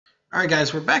Alright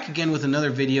guys, we're back again with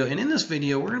another video, and in this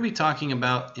video we're going to be talking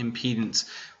about impedance.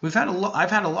 I've had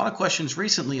a lot of questions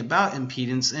recently about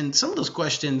impedance, and some of those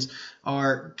questions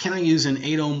are, can I use an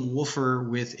 8 ohm woofer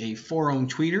with a 4 ohm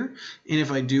tweeter? And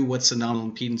if I do, what's the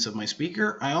nominal impedance of my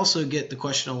speaker? I also get the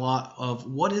question a lot of,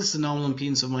 what is the nominal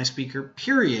impedance of my speaker,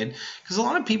 period? Because a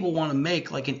lot of people want to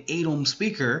make like an 8 ohm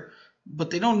speaker, but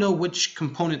they don't know which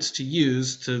components to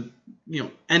use to,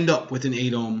 end up with an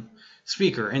 8 ohm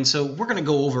speaker. And so we're going to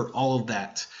go over all of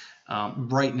that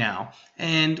right now.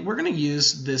 And we're going to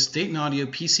use this Dayton Audio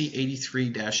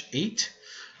PC83-8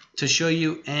 to show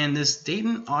you, and this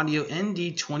Dayton Audio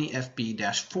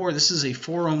ND20FB-4. This is a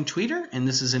 4 ohm tweeter, and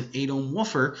this is an 8 ohm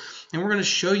woofer. And we're going to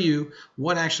show you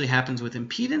what actually happens with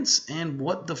impedance and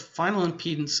what the final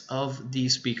impedance of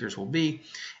these speakers will be.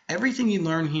 Everything you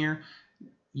learn here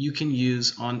you can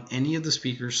use on any of the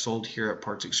speakers sold here at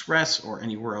Parts Express or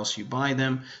anywhere else you buy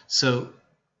them. So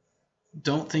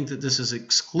don't think that this is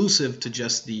exclusive to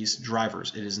just these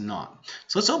drivers. It is not.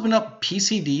 So let's open up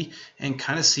PCD and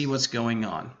kind of see what's going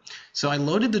on. So I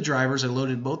loaded the drivers. I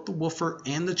loaded both the woofer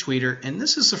and the tweeter, and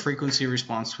this is the frequency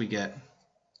response we get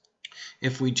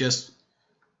if we just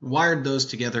wired those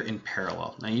together in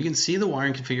parallel. Now you can see the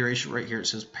wiring configuration right here. It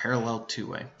says parallel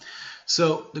two-way.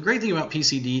 So the great thing about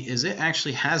PCD is it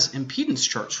actually has impedance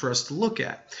charts for us to look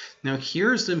at. Now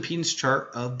here's the impedance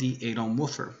chart of the 8 ohm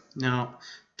woofer. Now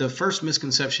the first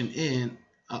misconception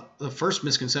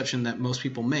that most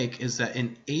people make is that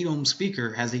an 8 ohm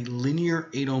speaker has a linear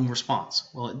 8 ohm response.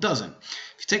 Well, it doesn't.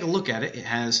 If you take a look at it, it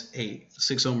has a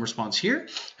 6 ohm response here,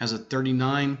 has a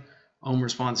 39 ohm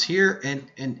response here,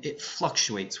 and it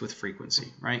fluctuates with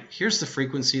frequency, right? Here's the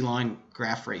frequency line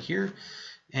graph right here.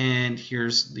 And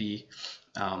here's the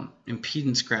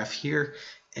impedance graph here,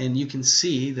 and you can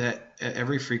see that at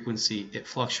every frequency it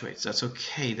fluctuates. That's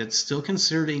okay. That's still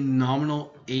considered a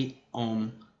nominal 8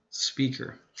 ohm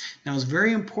speaker. Now it's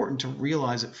very important to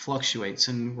realize it fluctuates,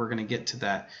 and we're going to get to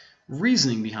that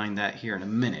reasoning behind that here in a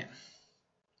minute.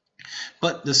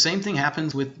 But the same thing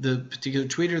happens with the particular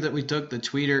tweeter that we took. The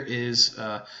tweeter is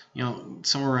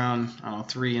somewhere around, I don't know,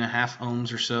 3.5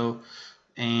 ohms or so.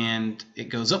 And it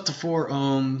goes up to 4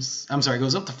 ohms. I'm sorry, it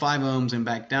goes up to 5 ohms and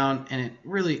back down, and it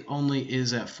really only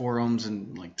is at 4 ohms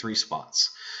in like 3 spots.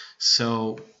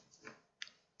 So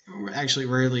we're actually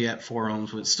rarely at 4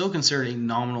 ohms, but it's still considered a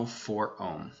nominal 4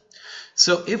 ohm.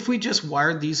 So if we just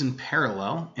wired these in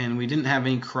parallel and we didn't have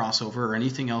any crossover or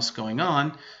anything else going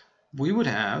on, we would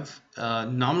have a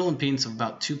nominal impedance of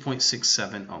about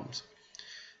 2.67 ohms.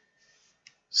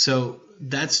 So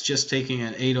that's just taking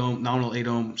an 8 ohm, nominal 8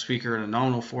 ohm speaker and a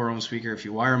nominal 4 ohm speaker. If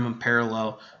you wire them in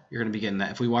parallel, you're going to be getting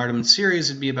that. If we wired them in series,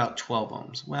 it'd be about 12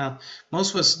 ohms. Well,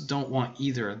 most of us don't want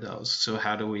either of those. So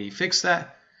how do we fix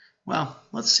that? Well,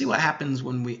 let's see what happens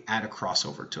when we add a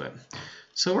crossover to it.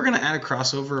 So we're going to add a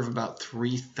crossover of about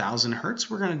 3,000 hertz.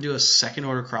 We're going to do a second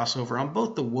order crossover on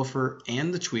both the woofer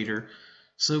and the tweeter,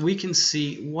 so we can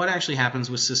see what actually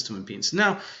happens with system impedance.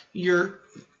 Now, your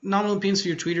nominal impedance of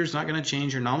your tweeter is not going to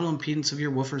change. Your nominal impedance of your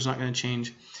woofer is not going to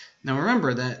change. Now,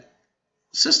 remember that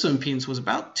system impedance was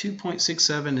about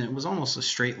 2.67, and it was almost a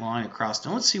straight line across.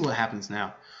 Now, let's see what happens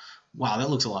now. Wow,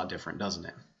 that looks a lot different, doesn't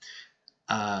it?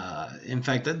 In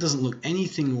fact, that doesn't look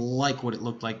anything like what it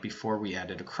looked like before we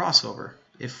added a crossover.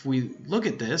 If we look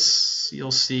at this, you'll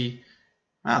see,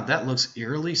 wow, that looks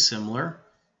eerily similar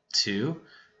to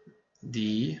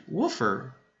the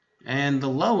woofer, and the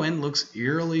low end looks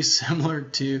eerily similar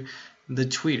to the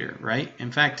tweeter, right?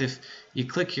 In fact, if you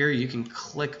click here, you can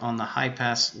click on the high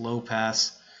pass, low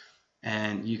pass,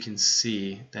 and you can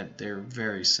see that they're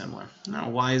very similar.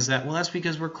 Now, why is that? Well, that's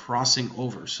because we're crossing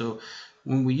over. So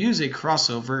when we use a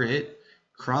crossover, it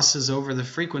crosses over the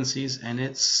frequencies and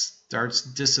it starts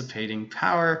dissipating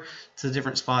power to the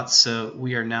different spots. So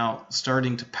we are now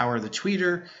starting to power the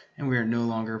tweeter, and we are no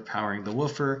longer powering the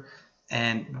woofer.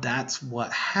 And that's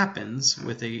what happens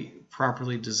with a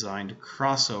properly designed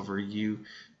crossover. You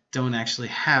don't actually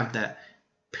have that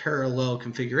parallel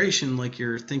configuration like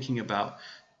you're thinking about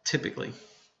typically.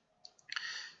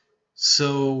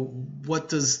 So what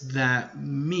does that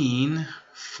mean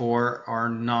for our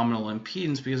nominal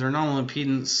impedance? Because our nominal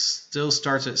impedance still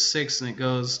starts at 6 and it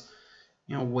goes,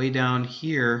 way down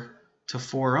here to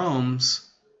 4 ohms.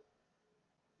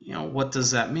 What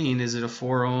does that mean? Is it a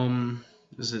 4 ohm?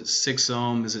 Is it 6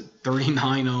 ohm? Is it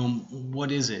 39 ohm?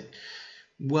 What is it?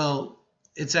 Well,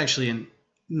 it's actually a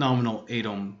nominal 8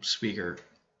 ohm speaker.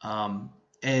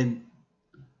 And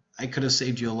I could have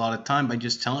saved you a lot of time by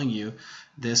just telling you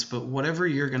this, but whatever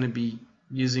you're going to be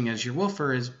using as your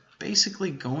woofer is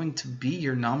basically going to be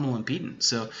your nominal impedance.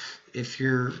 So if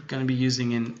you're going to be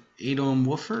using an 8 ohm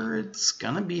woofer, it's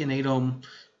going to be an 8 ohm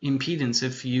impedance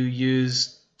if you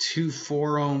use 2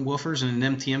 4-ohm woofers in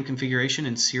an MTM configuration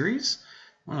in series?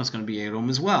 Well, it's going to be 8 ohm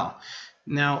as well.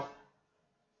 Now,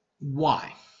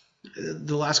 why?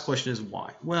 The last question is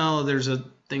why? Well, there's a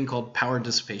thing called power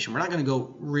dissipation. We're not going to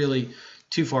go really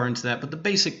too far into that, but the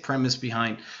basic premise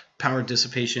behind power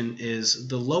dissipation is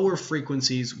the lower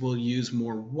frequencies will use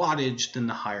more wattage than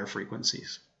the higher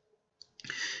frequencies.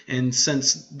 And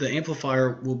since the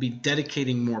amplifier will be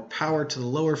dedicating more power to the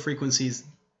lower frequencies,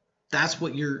 that's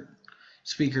what your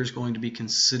speaker is going to be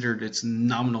considered its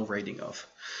nominal rating of.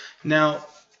 Now,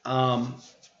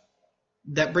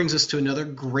 that brings us to another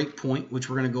great point, which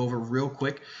we're going to go over real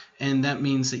quick, and that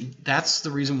means that that's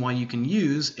the reason why you can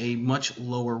use a much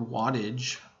lower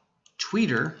wattage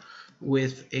tweeter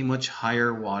with a much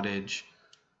higher wattage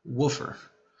woofer.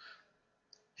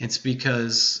 It's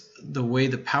because the way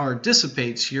the power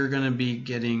dissipates, you're going to be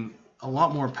getting a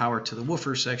lot more power to the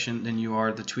woofer section than you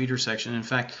are the tweeter section. In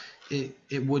fact,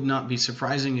 it would not be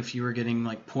surprising if you were getting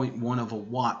like 0.1 of a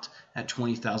watt at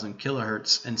 20,000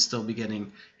 kilohertz and still be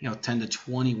getting 10 to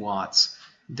 20 watts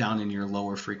down in your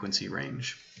lower frequency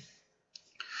range.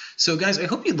 So guys, I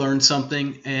hope you learned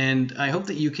something, and I hope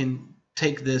that you can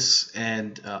take this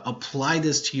and apply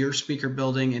this to your speaker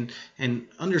building and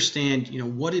understand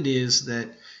what it is that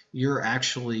you're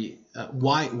actually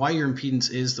why your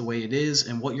impedance is the way it is,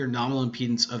 and what your nominal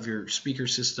impedance of your speaker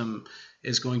system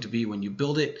is going to be when you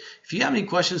build it. If you have any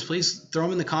questions, please throw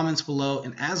them in the comments below,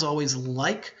 and as always,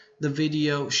 like the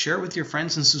video, share it with your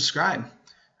friends, and subscribe.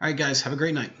 All right guys, have a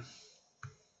great night.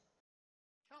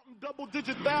 Counting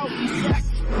double-digit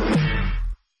thousands.